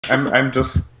I'm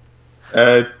just.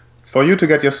 For you to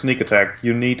get your sneak attack,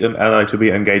 you need an ally to be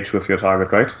engaged with your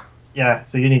target, right? Yeah,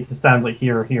 so you need to stand like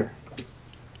here or here.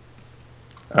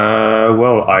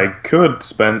 Well, I could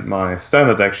spend my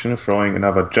standard action throwing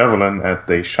another javelin at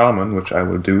the shaman, which I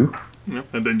will do.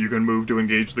 Yep, and then you can move to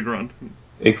engage the grunt.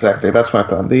 Exactly, that's my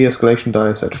plan. The escalation die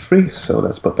is at 3, so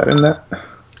let's put that in there.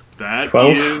 That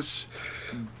 12. is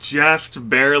just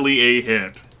barely a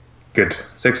hit. Good,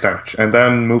 6 damage, and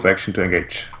then move action to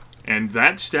engage. And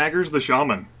that staggers the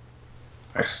shaman.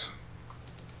 Nice.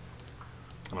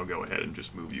 And I'll go ahead and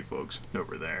just move you folks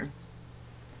over there.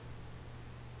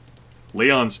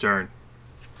 Leon's turn.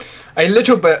 A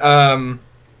little bit,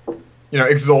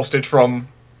 exhausted from,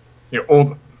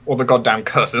 all the goddamn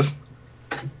curses.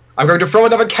 I'm going to throw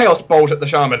another chaos bolt at the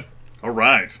shaman. All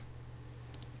right.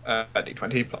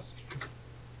 D20 plus.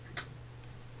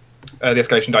 The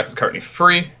escalation dice is currently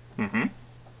 3. Mm-hmm.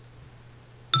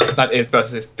 That is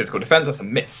versus his physical defense. That's a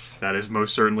miss. That is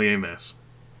most certainly a miss.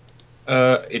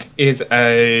 It is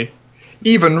a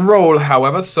even roll,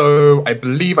 however, so I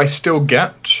believe I still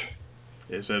get.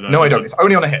 Is it? No, I don't. It's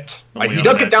only on a hit. He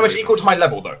does get damage equal to my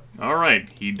level, though. All right,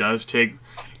 he does take.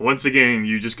 Once again,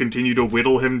 you just continue to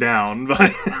whittle him down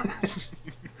by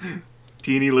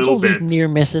teeny little bits. All these near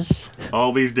misses.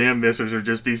 All these damn misses are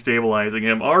just destabilizing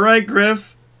him. All right,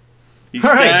 Gryph. He's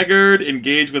staggered.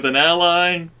 Engage with an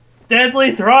ally.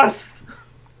 Deadly thrust.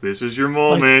 This is your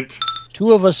moment.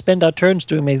 Two of us spend our turns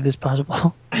to make this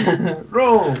possible.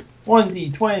 Roll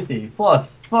 1d20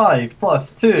 plus 5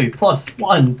 plus 2 plus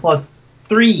 1 plus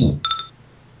 3.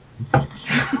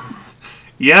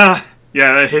 Yeah,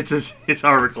 that hits his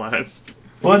armor class.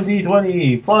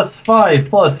 1d20 plus 5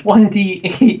 plus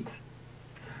 1d8.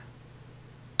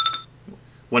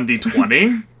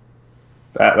 1d20?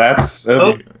 That's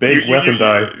a big weapon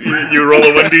die. You roll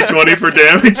a 1d20 for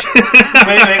damage?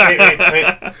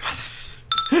 Wait.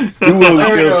 Dual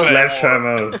skill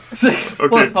sledgehammers. 6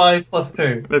 plus 5 plus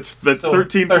 2. That's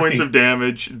 13 points of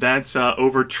damage. That's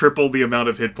over triple the amount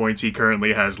of hit points he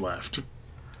currently has left.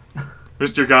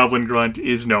 Mr. Goblin Grunt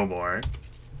is no more.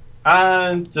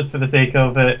 And just for the sake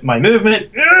of it, my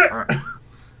movement.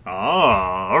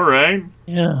 Ah, alright.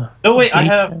 Yeah. No wait, I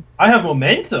have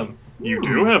momentum. You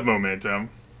do have momentum.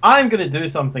 I'm going to do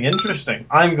something interesting.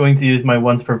 I'm going to use my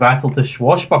once per battle to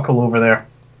swashbuckle over there.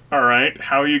 Alright,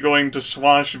 how are you going to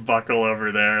swashbuckle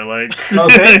over there? Like,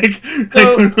 okay.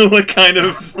 So, what kind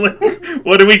of,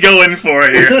 what are we going for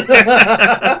here?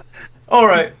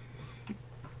 Alright.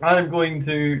 I'm going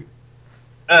to,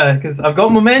 because I've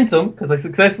got momentum, because I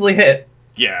successfully hit.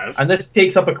 Yes. And this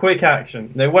takes up a quick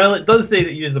action. Now, while it does say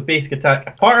that you use a basic attack,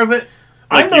 a part of it,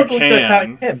 I'm not going to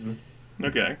attack him.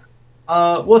 Okay.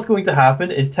 What's going to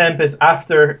happen is Tempus,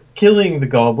 after killing the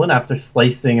goblin, after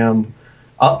slicing him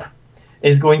up,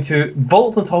 is going to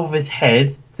vault on top of his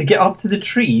head to get up to the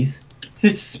trees, to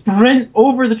sprint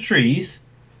over the trees,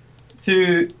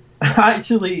 to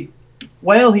actually,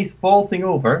 while he's vaulting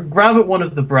over, grab at one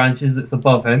of the branches that's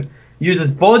above him, use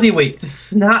his body weight to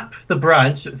snap the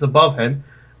branch that's above him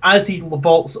as he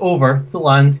vaults over to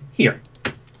land here.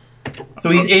 So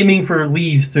he's aiming for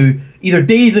leaves to either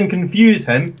daze and confuse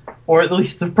him, or at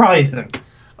least surprise him.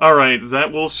 Alright,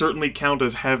 that will certainly count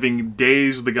as having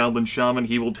dazed the Goblin Shaman.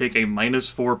 He will take a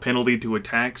 -4 penalty to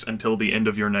attacks until the end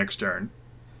of your next turn.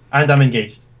 And I'm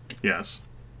engaged. Yes.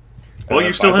 Well,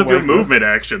 you still have your movement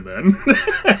action, then.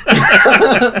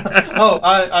 Oh,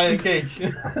 I engage.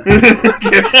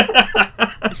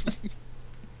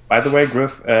 By the way,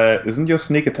 Gryph, isn't your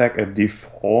sneak attack a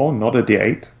D4, not a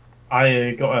D8?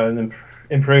 I got an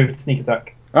improved sneak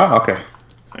attack. Ah, okay.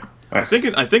 Nice.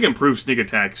 I think improved sneak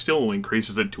attack still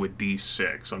increases it to a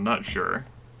D6. I'm not sure.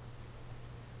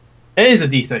 It is a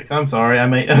D6. I'm sorry. I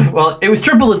might. Well, it was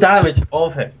triple the damage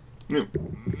of him.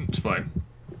 It's fine.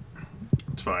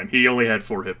 It's fine. He only had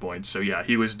 4 hit points, so yeah,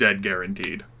 he was dead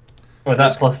guaranteed. With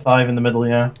that +5 in the middle,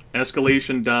 yeah.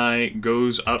 Escalation die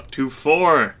goes up to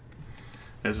 4.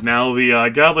 As now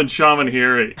the Goblin Shaman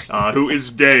here, who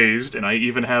is dazed, and I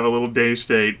even have a little dazed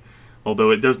state, although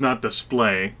it does not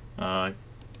display.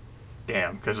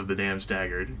 Damn, because of the damn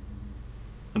staggered.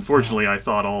 Unfortunately, I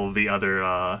thought all of the other,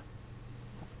 I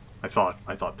thought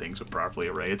things would properly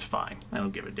array. It's fine. I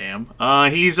don't give a damn.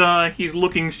 He's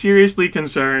looking seriously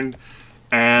concerned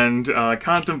and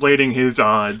contemplating his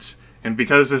odds. And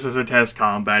because this is a test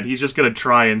combat, he's just gonna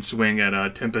try and swing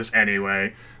at Tempus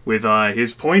anyway with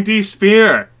his pointy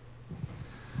spear.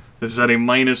 This is at a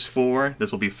 -4.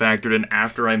 This will be factored in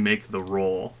after I make the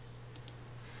roll.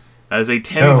 As a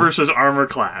 10 versus armor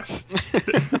class.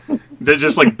 That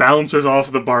just like bounces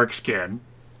off the bark skin.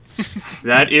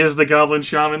 That is the Goblin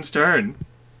Shaman's turn.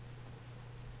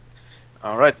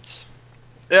 Alright.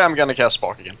 Yeah, I'm gonna cast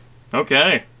Spark again.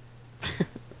 Okay.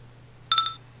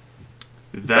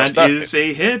 That is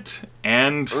a hit,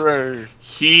 and Hooray.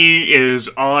 he is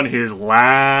on his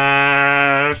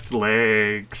last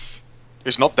legs.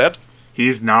 He's not dead.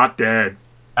 He's not dead.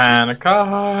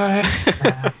 Manaki.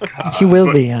 He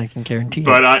will be, I can guarantee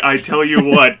But it. I tell you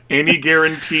what, any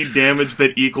guaranteed damage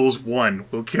that equals 1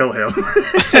 will kill him.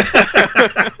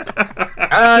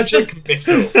 Magic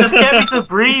missile. Just get me to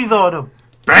breathe on him.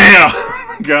 Bam!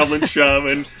 Goblin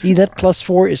Shaman. See, that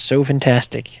 +4 is so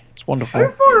fantastic. It's wonderful.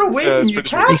 How far away Yeah, can it's you pretty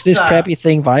cast Makes this that? crappy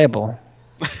thing viable.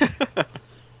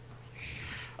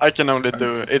 I can only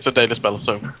do it's a daily spell,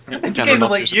 so I It's cannot kind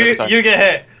of like use it every time. you get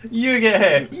hit, you get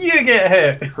hit, you get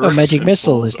hit. Oh, magic Person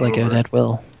missile falls is like over. an at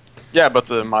will. Yeah, but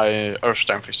my Earth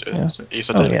Strength is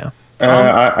a Oh daily. yeah.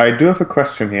 I do have a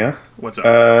question here. What's up?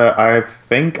 I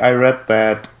think I read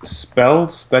that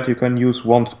spells that you can use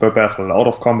once per battle out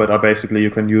of combat are basically you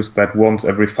can use that once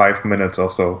every 5 minutes or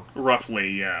so.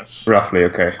 Roughly, yes. Roughly,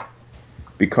 okay.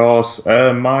 Because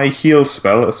my heal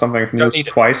spell is something I can Don't use need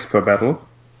it. twice per battle.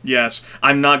 Yes,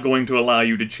 I'm not going to allow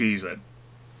you to cheese it.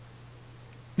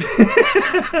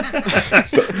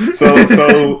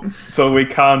 So we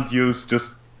can't use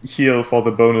just heal for the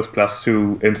bonus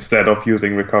 +2 instead of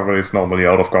using recoveries normally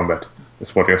out of combat.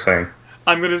 Is what you're saying?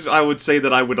 I would say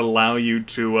that I would allow you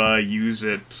to use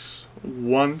it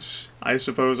once, I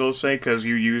suppose I'll say, because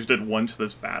you used it once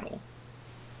this battle.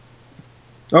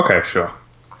 Okay, sure.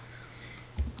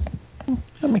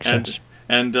 That makes sense.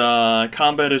 And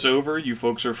combat is over. You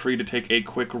folks are free to take a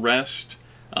quick rest.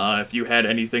 If you had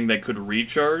anything that could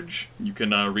recharge, you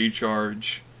can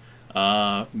recharge,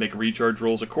 make recharge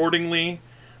rolls accordingly.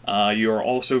 You are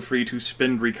also free to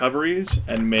spend recoveries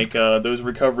and make those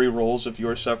recovery rolls if you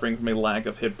are suffering from a lack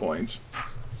of hit points.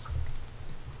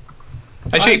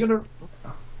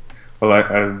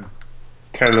 Well,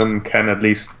 Callum can at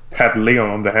least pat Leon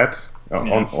on the head.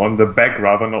 Yes. On the back,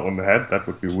 rather, not on the head. That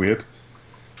would be weird.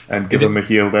 And give him a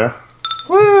heal there.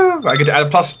 Woo! I get to add a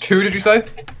 +2, did you say?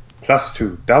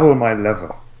 +2. Double my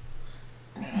level.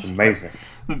 It's amazing.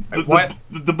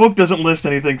 The book doesn't list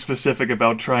anything specific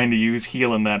about trying to use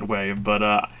heal in that way,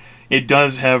 but it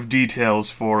does have details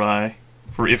for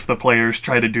if the players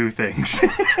try to do things.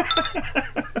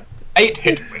 8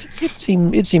 hit points.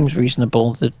 It seems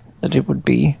reasonable that it would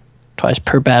be twice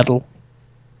per battle.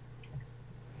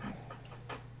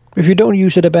 If you don't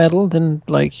use it a battle, then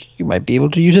like you might be able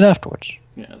to use it afterwards.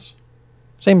 Yes.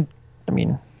 Same. I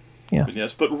mean, yeah. But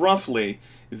yes, but roughly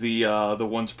the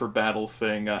once per battle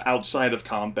thing outside of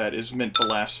combat is meant to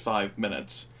last 5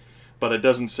 minutes, but it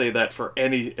doesn't say that for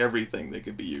everything that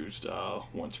could be used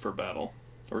once per battle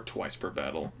or twice per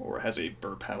battle or has a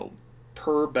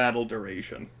per battle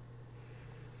duration.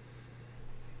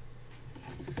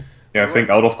 Yeah, I think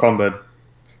out of combat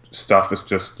stuff is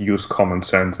just use common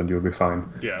sense and you'll be fine.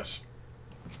 Yes.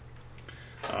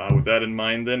 With that in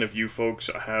mind, then, if you folks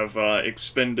have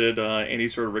expended any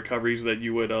sort of recoveries that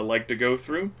you would like to go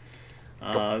through,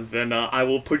 then I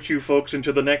will put you folks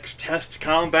into the next test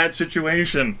combat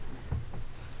situation.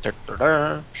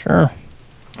 Sure.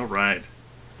 All right.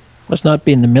 Let's not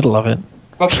be in the middle of it.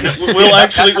 We'll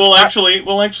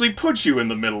actually put you in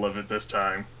the middle of it this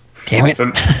time. Damn it.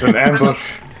 It's an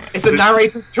ambush. It's a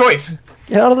narrator's choice.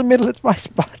 Get out of the middle. It's my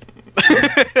spot.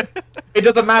 It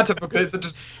doesn't matter because it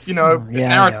just, it's Yeah, I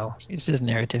narrative. know. It's just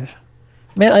narrative.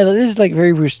 Man, this is like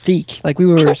very rustique. Like we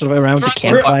were sort of around the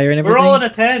campfire and everything. We're all in a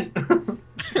tent.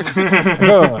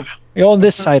 Oh, we're all on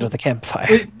this side of the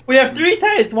campfire. we have 3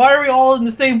 tents. Why are we all in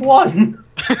the same one?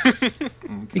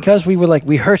 Because we were like,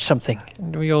 we heard something.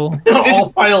 And we all...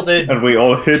 all piled in. And we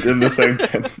all hid in the same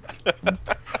tent.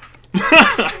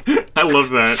 I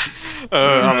love that.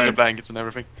 Under the blankets and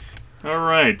everything. All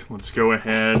right, let's go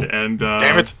ahead and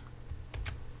Damn it.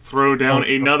 throw down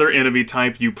another enemy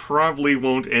type you probably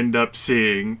won't end up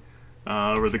seeing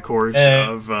over the course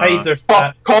of. Hide their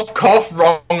Cough, stats. cough,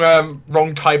 cough.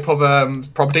 Wrong type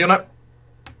of property on it.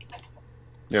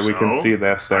 Yeah, we can So, see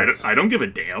their stats. I don't give a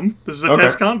damn. This is a Okay.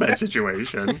 test combat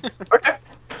situation.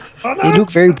 They look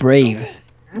very brave.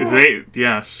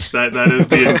 Yes, that is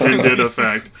the intended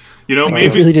effect. You know, They're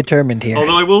maybe. really determined here.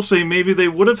 Although I will say, maybe they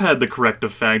would have had the correct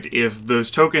effect if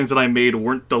those tokens that I made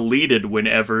weren't deleted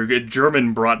whenever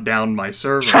German brought down my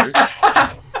server,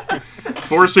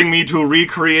 forcing me to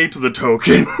recreate the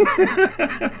token.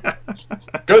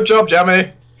 Good job,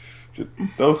 Germany.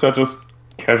 Those are just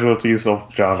casualties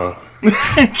of Java.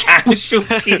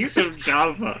 Casualties of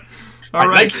Java. All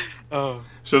right. Oh.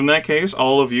 So in that case,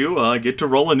 all of you get to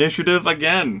roll initiative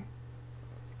again.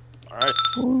 Alright.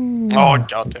 Ooh, Oh,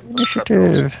 goddamn.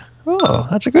 initiative. Oh,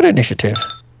 that's a good initiative.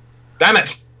 Damn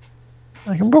it.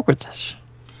 I can work with this.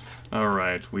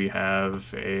 Alright, we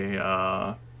have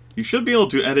a... you should be able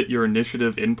to edit your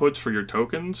initiative inputs for your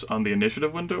tokens on the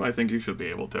initiative window. I think you should be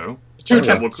able to.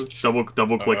 Double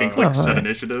click and click set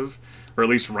initiative. Or at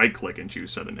least right click and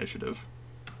choose set initiative.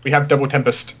 We have double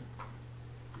Tempest.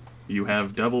 You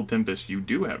have double Tempus. You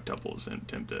do have doubles in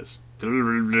Tempus.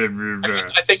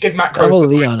 I think his macro. Double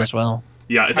Leon as well.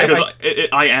 Yeah, it's because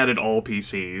I added all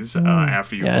PCs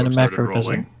after you folks started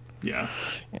rolling. Yeah.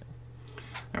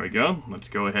 There we go. Let's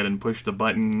go ahead and push the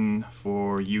button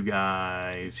for you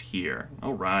guys here.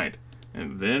 All right.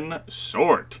 And then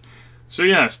sort. So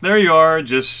yes, there you are,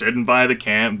 just sitting by the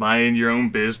camp, minding your own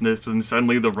business, and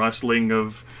suddenly the rustling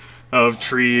of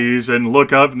trees, and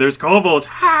look up, and there's kobolds.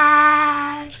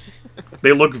 Hi!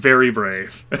 They look very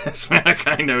brave, as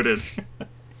Manaki noted.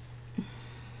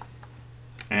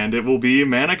 And it will be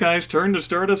Manakai's turn to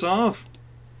start us off.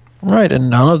 Right, and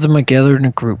none of them are gathered in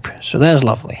a group, so that's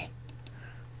lovely.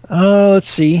 Let's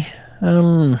see.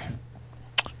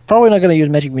 Probably not going to use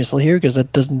Magic Missile here, because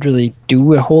that doesn't really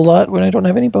do a whole lot when I don't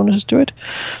have any bonuses to it.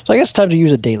 So I guess it's time to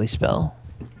use a daily spell.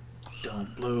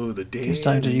 Don't blow the daily. It's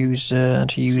time to use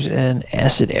an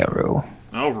Acid Arrow.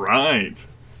 All right.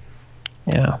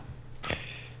 Yeah.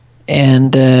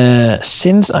 And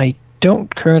since I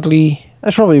don't currently... I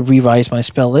should probably revise my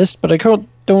spell list, but I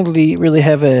don't really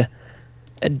have an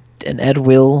at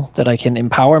will that I can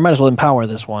empower. I might as well empower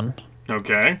this one.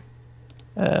 Okay.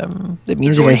 That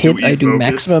means if I hit, I do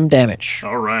maximum damage.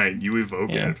 All right, you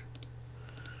evoke it.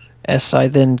 As I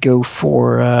then go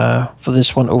for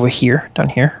this one over here, down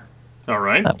here. All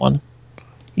right. That one.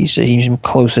 He's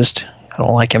closest. I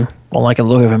don't like him. Don't like the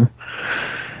look of him.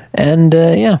 And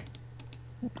yeah,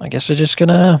 I guess I'm just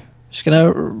gonna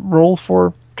roll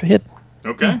to hit.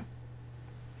 Okay.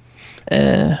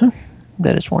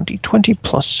 That is 1d20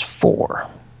 plus 4.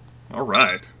 All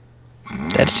right.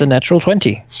 That's a natural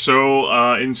 20.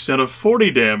 So instead of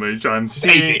 40 damage, I'm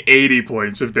seeing 80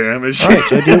 points of damage. All right,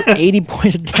 so I do 80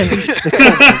 points of damage to the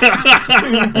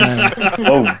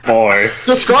Oh boy.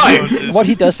 Describe! what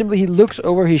he does, simply he looks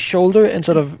over his shoulder and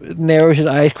sort of narrows his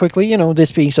eyes quickly. You know,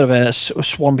 this being sort of a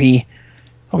swampy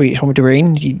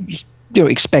terrain, you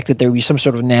expect that there would be some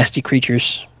sort of nasty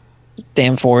creatures,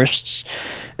 damn forests.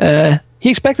 He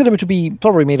expected them to be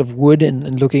probably made of wood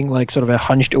and looking like sort of a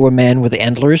hunched over man with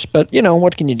antlers, but you know,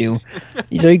 what can you do?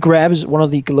 So he grabs one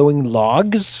of the glowing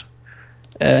logs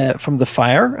from the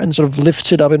fire and sort of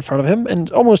lifts it up in front of him and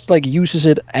almost like uses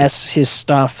it as his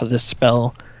staff for this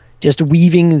spell, just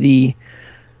weaving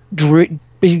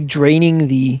basically draining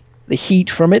the heat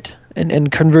from it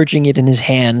and converging it in his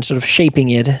hand, sort of shaping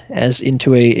it as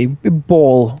into a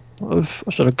ball of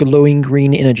sort of glowing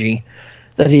green energy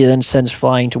that he then sends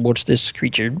flying towards this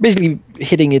creature, basically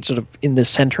hitting it sort of in the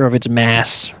center of its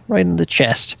mass, right in the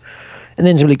chest, and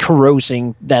then simply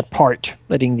corrosing that part,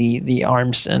 letting the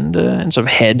arms and sort of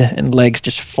head and legs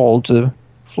just fall to the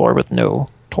floor with no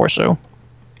torso.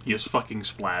 He is fucking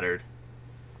splattered.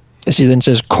 As he then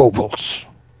says, kobolds.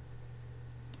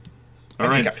 All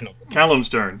right, Callum's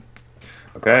turn.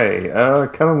 Okay,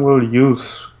 Callum will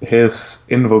use his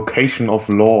Invocation of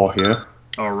Law here.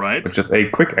 All right. Which is a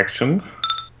quick action.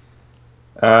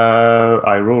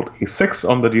 I rolled a 6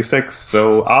 on the d6,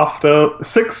 so after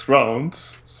 6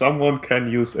 rounds, someone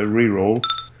can use a reroll,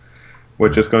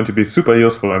 which is going to be super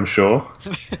useful, I'm sure.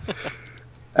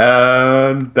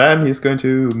 And then he's going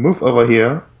to move over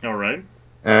here. All right.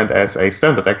 And as a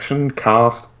standard action,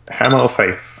 cast Hammer of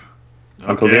Faith. Okay.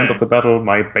 Until the end of the battle,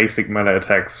 my basic melee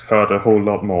attacks hurt a whole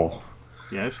lot more.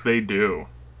 Yes, they do.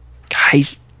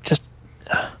 Guys, just...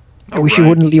 I wish you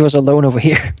wouldn't leave us alone over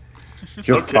here.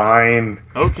 You're fine.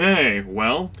 Okay,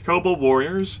 well, Kobold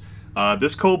Warriors.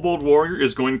 This Kobold Warrior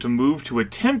is going to move to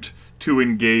attempt to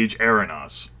engage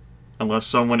Aranos. Unless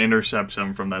someone intercepts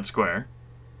him from that square.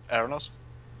 Aranos?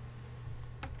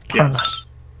 Yes.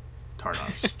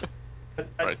 Tarnos.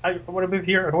 I want to move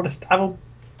here. I want to stab him.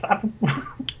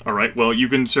 Alright, well, you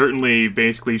can certainly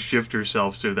basically shift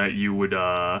yourself so that you would,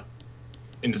 I'm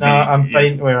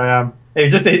fine where I am. It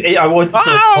was just I wanted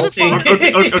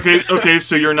to okay,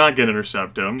 so you're not going to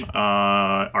intercept him.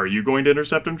 Are you going to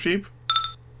intercept him, Sheep?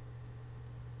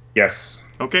 Yes.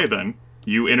 Okay, then.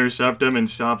 You intercept him and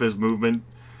stop his movement.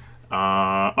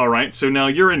 Alright, so now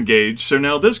you're engaged. So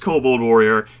now this Kobold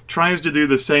Warrior tries to do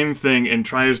the same thing and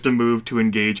tries to move to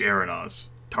engage Aranos.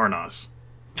 Tarnos.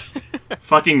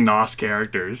 Fucking Nos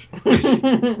characters.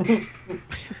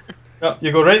 Oh,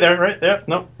 you go right there.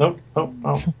 No.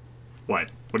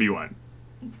 What? What do you want?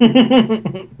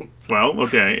 Well,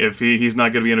 okay, if he's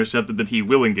not going to be intercepted, then he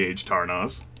will engage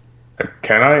Tarnos.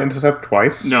 Can I intercept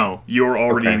twice? No, you're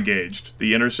already engaged.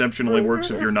 The interception only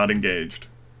works if you're not engaged.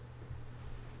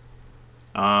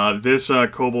 This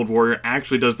kobold warrior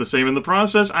actually does the same in the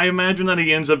process. I imagine that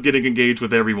he ends up getting engaged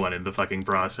with everyone in the fucking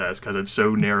process, because it's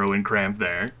so narrow and cramped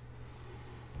there.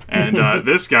 And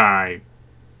this guy...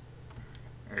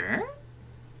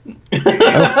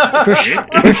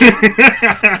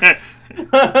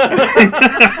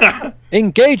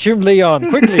 Engage him, Leon,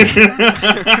 quickly.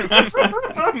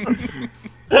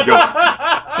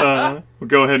 We'll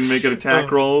go ahead and make it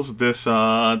attack rolls. This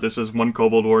is one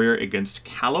kobold warrior against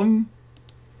Callum.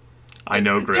 I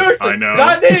know, Gryph. I know.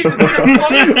 That name is so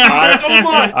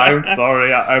much. I'm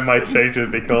sorry, I might change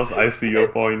it because I see your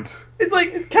point. It's like,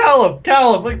 it's Callum.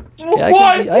 Like, Yeah,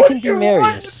 what? I can do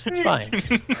Marius. It's fine.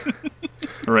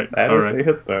 All right. That All is right. a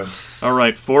hit then. All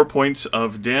right. 4 points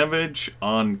of damage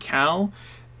on Cal,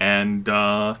 and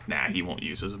nah, he won't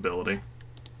use his ability.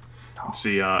 Let's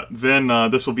see. Then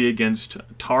this will be against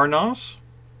Tarnos.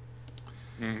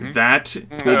 That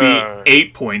will be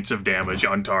 8 points of damage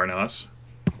on Tarnos.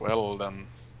 Well then.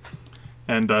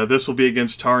 And this will be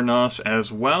against Tarnos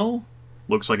as well.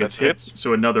 Looks like it's hit, That's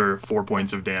so another 4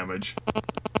 points of damage.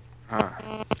 Ah.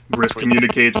 Gryph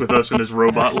communicates with us in his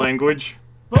robot language.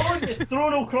 It's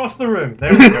thrown across the room. There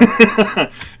we go.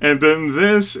 And then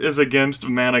this is against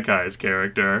Manakai's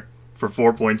character for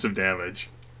 4 points of damage.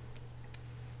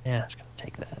 Yeah, it's gonna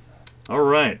take that.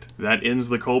 Alright, that ends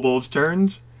the kobold's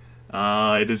turns.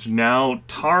 It is now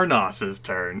Tarnos's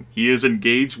turn. He is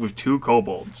engaged with 2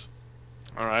 kobolds.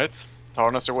 Alright.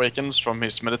 Tarnos awakens from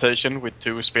his meditation with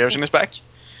 2 spears in his back.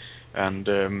 And,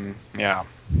 yeah,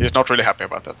 he's not really happy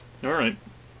about that. Alright.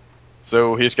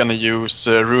 So he's gonna use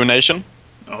Ruination.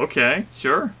 Okay,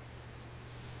 sure.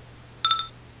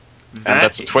 And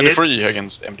that's a 23 hits.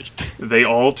 against MD. They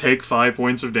all take 5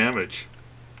 points of damage.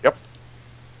 Yep.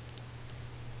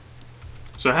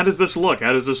 So how does this look?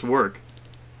 How does this work?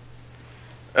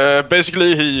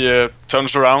 Basically, he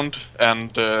turns around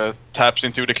and taps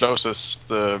into the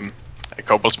closest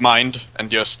kobold's mind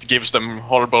and just gives them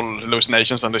horrible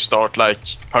hallucinations, and they start like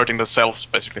hurting themselves,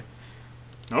 basically.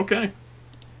 Okay.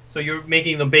 So you're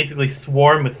making them basically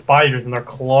swarm with spiders, and they're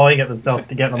clawing at themselves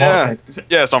to get them out.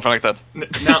 Yeah, something like that.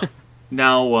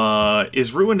 Now,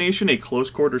 is Ruination a close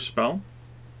quarter spell?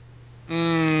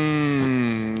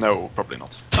 No, probably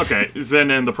not. Okay,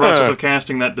 then in the process of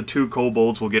casting that, the 2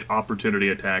 kobolds will get opportunity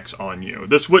attacks on you.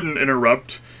 This wouldn't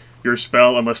interrupt your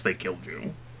spell unless they killed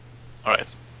you.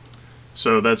 Alright.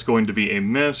 So that's going to be a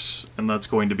miss, and that's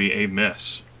going to be a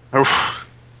miss. Oof.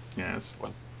 Yes.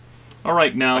 Well.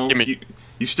 Alright, now, Give me-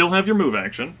 you still have your move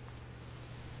action.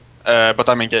 But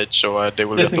I'm engaged, so they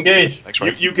will Disengage. get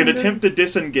up to You can attempt to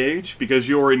disengage because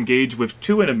you're engaged with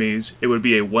 2 enemies. It would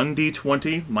be a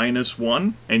 1d20 minus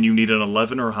 1, and you need an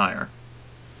 11 or higher.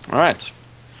 Alright.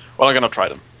 Well, I'm gonna try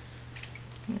them.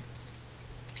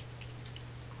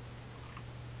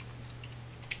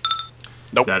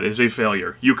 Nope. That is a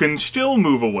failure. You can still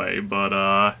move away, but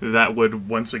that would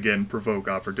once again provoke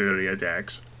opportunity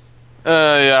attacks.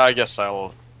 Yeah, I guess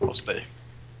I'll stay.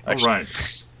 Alright.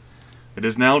 It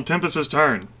is now Tempus's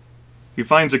turn. He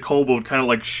finds a kobold kind of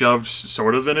like shoved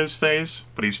sort of in his face,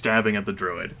 but he's stabbing at the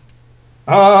druid.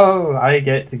 Oh, I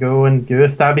get to go and do a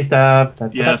stabby stab.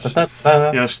 Yes.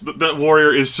 Yes, that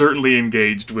warrior is certainly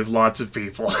engaged with lots of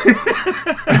people.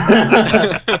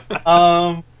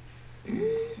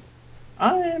 I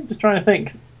am just trying to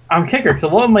think. I'm kicker, because a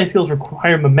lot of my skills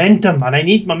require momentum, and I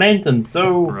need momentum,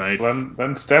 so... Right.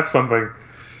 Then stab something.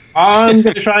 I'm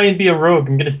going to try and be a rogue.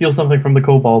 I'm going to steal something from the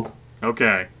kobold.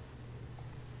 Okay.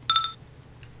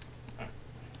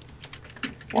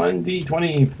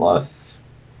 1d20 plus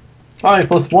 5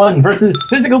 plus 1 versus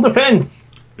physical defense.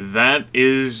 That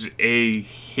is a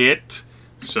hit,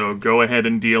 so go ahead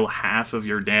and deal half of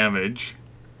your damage.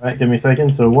 Alright, give me a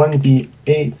second. So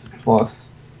 1d8 plus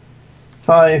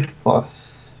 5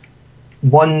 plus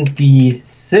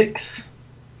 1d6.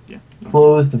 Yeah.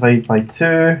 Close, divide by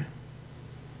 2.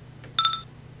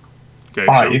 Okay,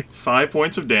 5. so 5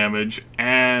 points of damage,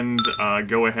 and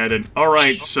go ahead and...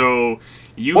 Alright, so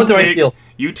you What do I steal?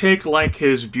 You take, like,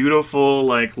 his beautiful,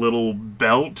 like, little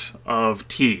belt of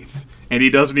teeth, and he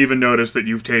doesn't even notice that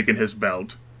you've taken his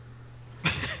belt.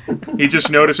 He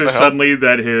just notices suddenly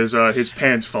that his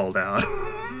pants fall down.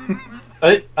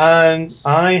 And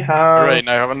I have... Great,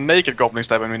 now I have a naked goblin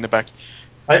stabbing me in the back.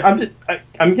 I'm just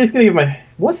gonna give my...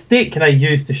 What state can I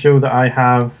use to show that I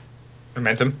have...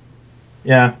 Momentum.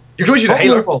 Yeah. You can always use a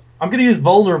halo. Vulnerable. I'm gonna use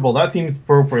vulnerable. That seems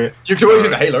appropriate. You can always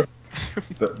use a halo.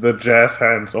 The jazz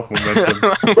hands of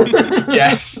momentum.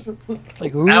 Yes.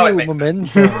 Like, ooh, Now it makes momentum.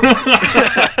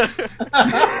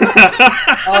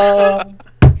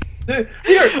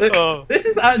 This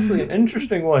is actually an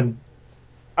interesting one.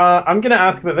 I'm gonna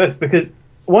ask about this because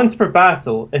once per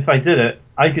battle, if I did it,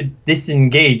 I could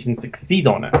disengage and succeed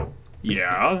on it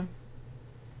Yeah.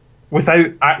 without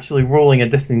actually rolling a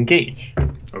disengage.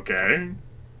 Okay.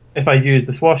 If I use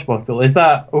the swashbuckle, is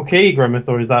that okay, Grimith,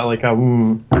 or is that like a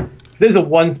because it's a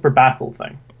once per battle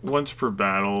thing? Once per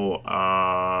battle.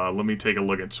 Let me take a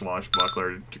look at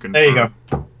Swashbuckler to confirm. There you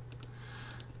go.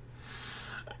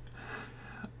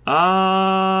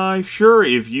 Sure,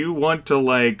 if you want to,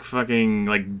 like, fucking,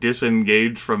 like,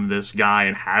 disengage from this guy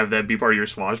and have that be part of your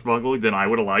swashbuckle, then I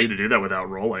would allow you to do that without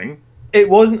rolling. It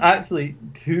wasn't actually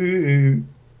too...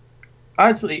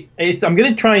 Actually, I'm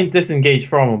going to try and disengage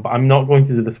from him, but I'm not going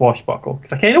to do the swashbuckle,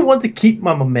 because I kind of want to keep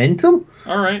my momentum.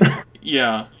 Alright,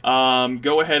 yeah.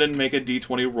 Go ahead and make a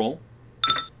d20 roll.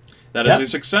 That is a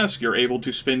success. You're able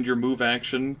to spend your move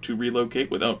action to relocate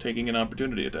without taking an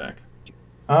opportunity attack.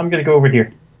 I'm going to go over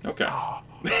here. Okay.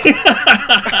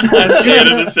 That's good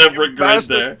in a separate grid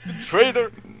there.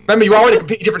 Traitor. Remember, you are in a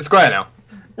completely different square now.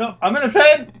 No, I'm in a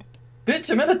 10. Bitch,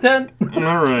 I'm in a 10.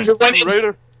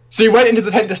 Alright. So you went into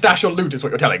the tent to stash your loot, is what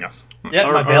you're telling us. Yeah,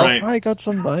 my belt. Alright. I got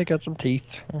some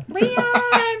teeth.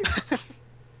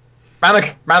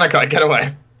 Manaki, get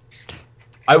away.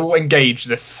 I will engage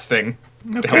this thing.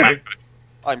 Okay.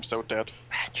 I'm so dead.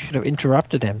 Should have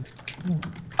interrupted him.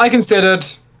 I considered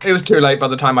it was too late by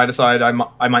the time I decided I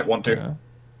might want to. Yeah.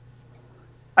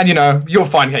 And you know, you're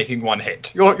fine taking one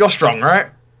hit. You're strong, right?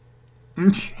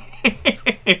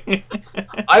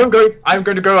 I'm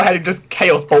going to go ahead and just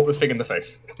chaos bolt this thing in the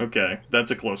face. Okay,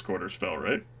 that's a close quarter spell,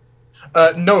 right?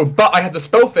 No, but I have the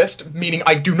spell fist, meaning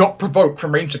I do not provoke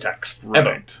from ranged attacks ever.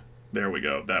 Right. There we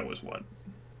go. That was one.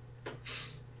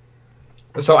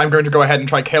 So I'm going to go ahead and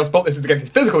try chaos bolt. This is against his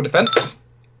physical defense.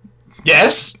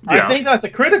 Yes, Yeah. I think that's a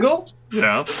critical.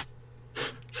 Yeah.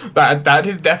 that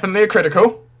is definitely a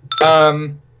critical.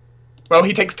 Well,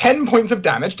 he takes 10 points of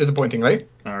damage, disappointingly.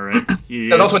 Alright. He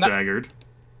There's is also staggered.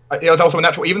 It was also a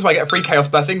natural even, so I get a free chaos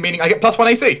blessing, meaning I get +1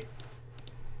 AC.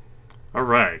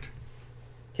 Alright.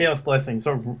 Chaos blessing.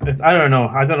 So I don't know.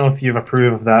 I don't know if you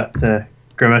approve of that,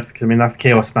 Grimith. Because I mean, that's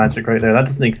chaos magic right there. That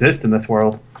doesn't exist in this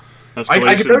world.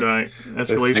 Escalation die.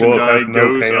 Escalation world die has no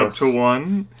goes chaos. up to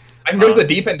 1. I can go to the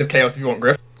deep end of chaos if you want,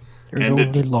 Gryph. There's And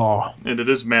only law. And it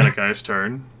is Manakai's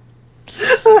turn.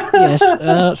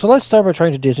 Yes. So let's start by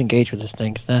trying to disengage with this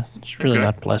thing. 'Cause that's really Okay.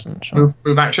 not pleasant. So.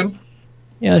 Move action.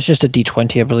 Yeah, it's just a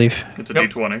D20, I believe. It's a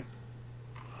Yep. d20.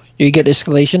 Do you get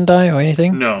escalation die or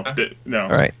anything? No. No. All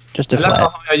right, just a The less the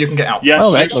flat. higher you can get out. Yes,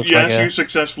 Oh, that looks yes, like a- you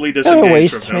successfully Kind disengaged of a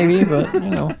waste, from him. maybe, but you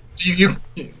know. So you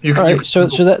All can. right, so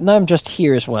that now I'm just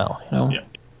here as well. You know. Yeah.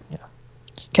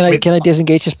 Can I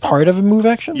disengage as part of a move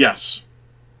action? Yes.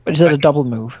 But is that a double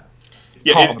move?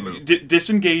 Yeah, part of the move.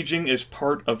 disengaging is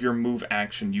part of your move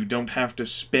action. You don't have to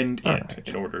spend it Alright.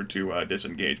 in order to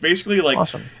disengage. Basically, like,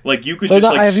 Awesome. like you could So just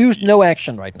now like I've used no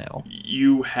action right now.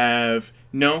 you have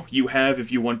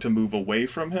if you want to move away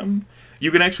from him. You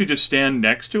can actually just stand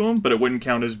next to him, but it wouldn't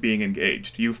count as being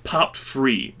engaged. You've popped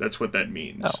free. That's what that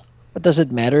means. Oh. But does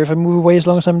it matter if I move away as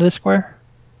long as I'm in this square?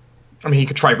 I mean, he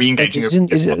could try re-engaging.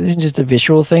 Isn't just a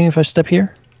visual thing if I step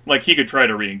here? Like he could try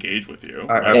to re-engage with you.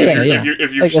 If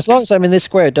If you're Like, as long as I'm in this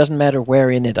square, it doesn't matter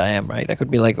where in it I am, right? I could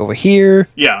be like over here.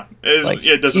 yeah, like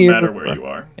it doesn't here, matter where or- you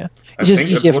are. Yeah, I it's just think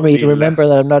it easier for would me be to remember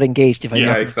less- that I'm not engaged if I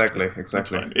Yeah, know. exactly. That's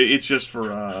fine. It's just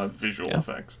for visual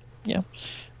effects. Yeah,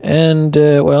 and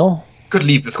well, Could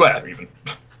leave the square even.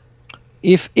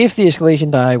 if the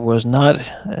escalation die was not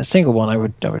a single one, I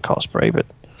would call spray, but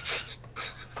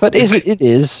it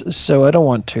is, so I don't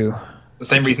want to. The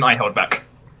same reason I held back.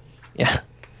 Yeah,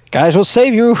 guys, we'll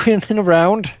save you in a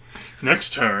round.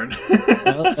 Next turn.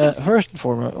 Well, first and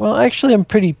foremost, well, actually, I'm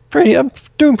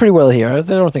doing pretty well here. I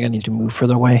don't think I need to move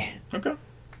further away. Okay.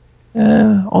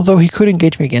 Although he could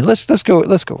engage me again. Let's go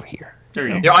over here. There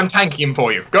you go. Yeah, I'm tanking him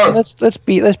for you. Go. Let's try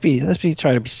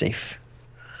to be safe.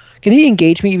 Can he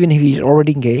engage me even if he's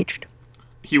already engaged?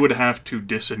 He would have to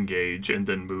disengage and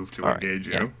then move to Alright, engage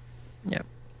yeah. you. Yeah.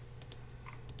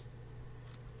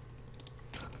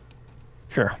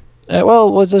 Sure.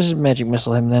 Well, this is magic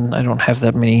missile him then. I don't have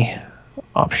that many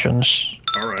options.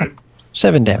 Alright.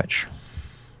 7 damage.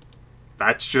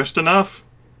 That's just enough.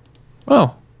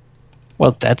 Oh.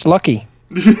 Well, that's lucky.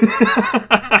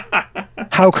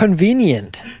 How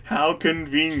convenient. How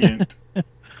convenient.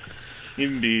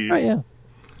 Indeed. Oh yeah.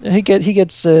 He gets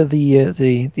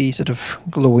the sort of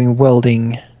glowing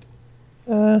welding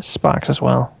sparks as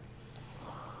well,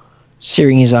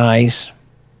 searing his eyes,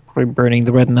 burning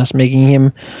the retinas, making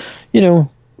him,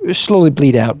 slowly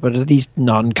bleed out, but at least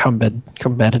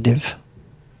non-combative.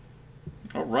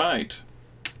 All right.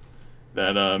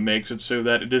 That makes it so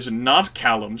that it is not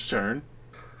Callum's turn.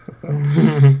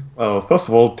 Well, Well, first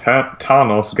of all,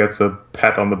 Tarnos gets a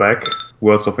pat on the back,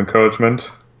 words of encouragement.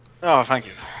 Oh, thank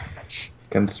you.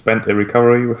 Can spend a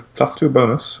recovery with +2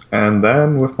 bonus, and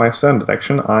then with my standard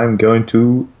action, I'm going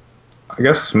to, I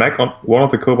guess, smack on one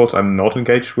of the kobolds I'm not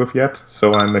engaged with yet,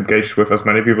 so I'm engaged with as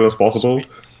many people as possible.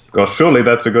 Because surely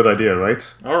that's a good idea,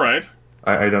 right? Alright.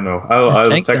 I don't know. I'll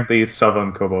Thank attack you. the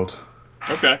southern kobold.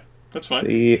 Okay. That's fine.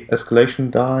 The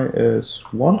escalation die is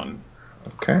 1.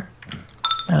 Okay.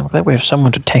 I'm glad we have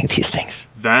someone to tank these things.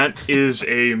 That is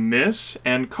a miss,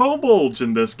 and kobolds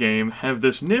in this game have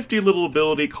this nifty little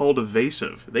ability called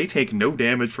evasive. They take no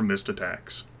damage from missed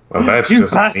attacks. Well, that's You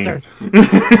just bastard!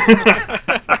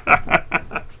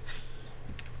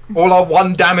 All our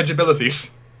 1 damage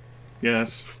abilities.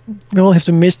 Yes. We all have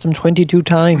to miss them 22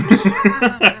 times.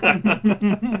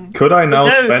 Could I now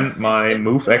No. spend my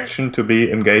move action to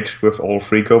be engaged with all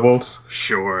 3 kobolds?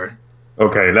 Sure.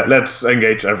 Okay, let's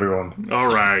engage everyone.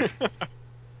 Alright.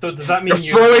 So does that You're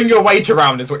mean throwing your weight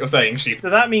around, is what you're saying, Sheep. So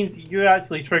that means you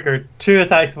actually trigger 2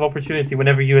 attacks of opportunity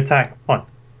whenever you attack one.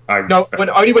 No,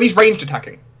 only when he's ranged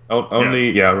attacking.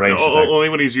 Only, ranged No, attacks. only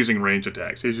when he's using range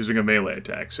attacks. He's using a melee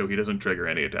attack, so he doesn't trigger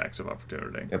any attacks of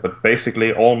opportunity. Yeah, but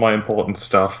basically all my important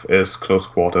stuff is close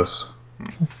quarters.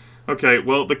 Okay,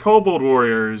 well, the Kobold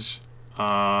Warriors,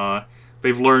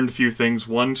 they've learned a few things.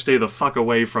 One, stay the fuck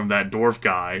away from that dwarf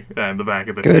guy in the back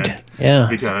of the Good. tent. Yeah.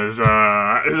 Because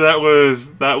that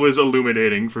was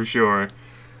illuminating for sure.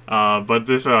 But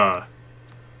this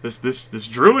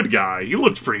druid guy, he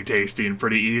looks pretty tasty and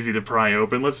pretty easy to pry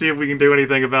open. Let's see if we can do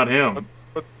anything about him.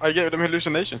 But I gave them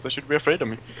hallucinations. They should be afraid of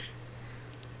me.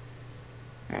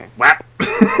 Whap!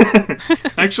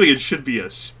 Actually, it should be a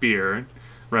spear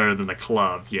rather than a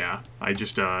club. Yeah, I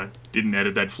just didn't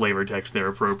edit that flavor text there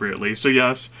appropriately. So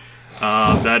yes,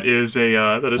 that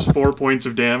is 4 points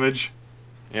of damage.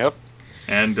 Yep.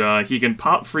 And he can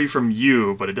pop free from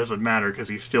you, but it doesn't matter because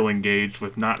he's still engaged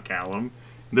with not Callum.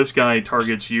 This guy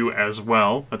targets you as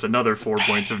well. That's another 4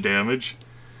 points of damage.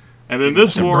 And then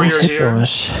this warrior here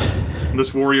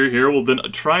will then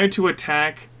try to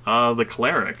attack the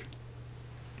cleric.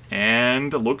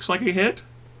 And it looks like a hit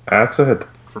That's a hit.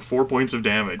 for 4 points of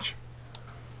damage.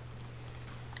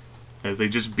 As they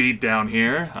just beat down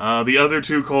here. The other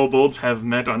 2 kobolds have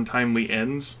met untimely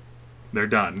ends. They're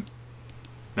done.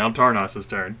 Now Tarnos'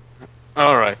 turn.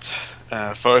 Alright.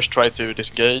 First, try to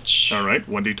disengage. Alright,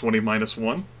 1d20 minus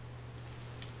 1.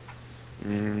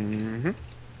 Mm-hmm.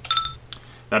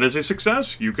 That is a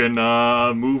success. You can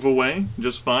move away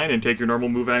just fine and take your normal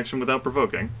move action without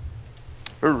provoking.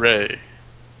 Hooray.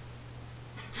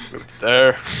 Move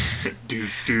there.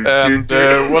 And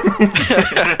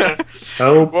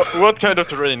Help. what kind of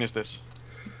terrain is this?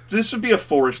 this would be a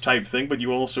forest type thing, but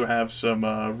you also have some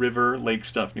river, lake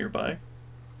stuff nearby.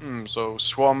 So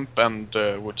swamp and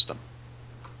woods then.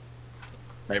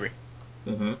 Maybe.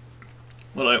 Mm-hmm.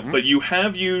 Well, but you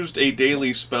have used a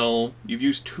daily spell. You've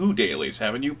used 2 dailies,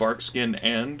 haven't you? Bark Skin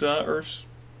and Earth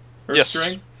Yes.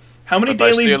 Strength. How many But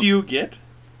I dailies still- do you get?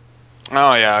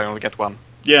 Oh yeah, I only get 1.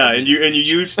 Yeah, and you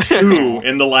used 2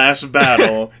 in the last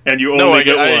battle, and you only No, I-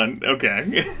 get I- 1.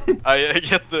 Okay. I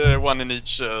get 1 in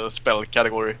each spell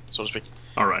category, so to speak.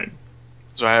 All right.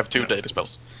 So I have 2 daily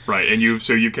spells. Right, and you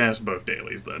cast both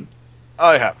dailies then.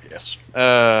 I have, yes.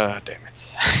 Damn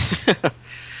it.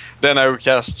 Then I will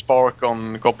cast Spark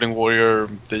on Goblin Warrior,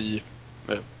 this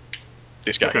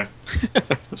guy. Okay,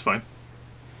 that's fine.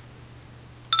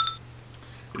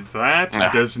 That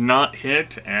Ah. does not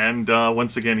hit, and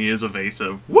once again he is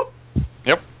evasive. Whoop!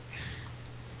 Yep.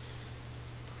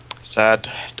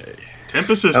 Sad day.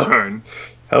 Tempus' Oh. turn.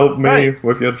 Help me Right.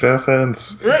 with your jazz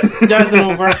hands. Jazzing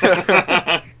over.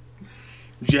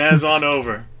 Jazz on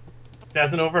over.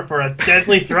 Jazzing over for a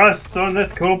deadly thrust on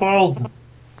this kobold.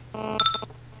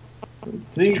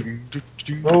 Let's see.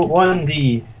 Roll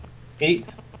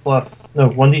 1d8 plus... No,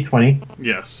 1d20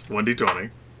 Yes,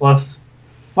 1d20. plus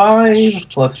 5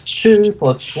 plus 2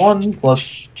 plus 1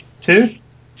 plus 2.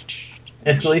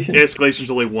 Escalation? Escalation's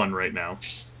only 1 right now.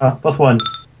 Plus 1.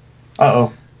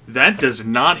 Uh-oh. That does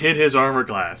not hit his armor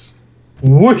class.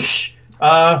 Whoosh!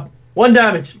 1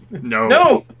 damage. No.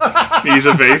 No! He's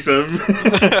evasive.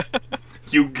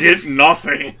 You get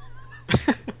nothing.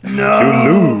 No!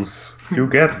 You lose. You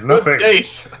get nothing.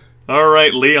 Ace.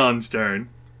 Alright, Leon's turn.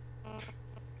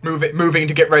 Moving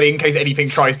to get ready in case anything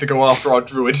tries to go after our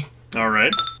druid.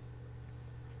 Alright.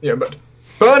 Yeah, but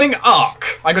Burning Arc.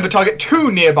 I'm going to target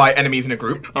 2 nearby enemies in a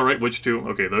group. Alright, which 2?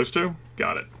 Okay, those 2?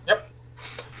 Got it. Yep.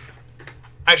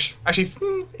 Actually,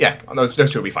 yeah, those 2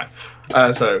 will be fine.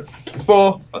 So it's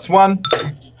 4 plus 1.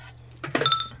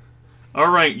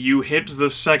 Alright, you hit the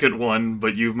second one,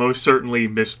 but you've most certainly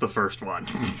missed the first one.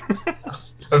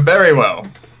 Very well.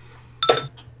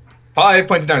 5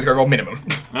 points of damage, gotta roll minimum.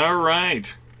 All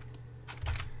right.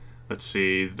 Let's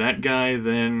see. That guy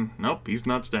then... Nope, he's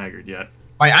not staggered yet.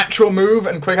 My actual move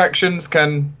and quick actions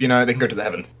can, they can go to the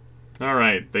heavens. All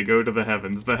right, they go to the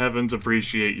heavens. The heavens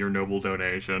appreciate your noble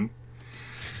donation.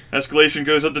 Escalation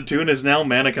goes up to 2 and is now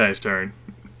Manakai's turn.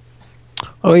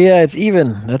 Oh yeah, it's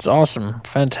even. That's awesome.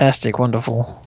 Fantastic. Wonderful.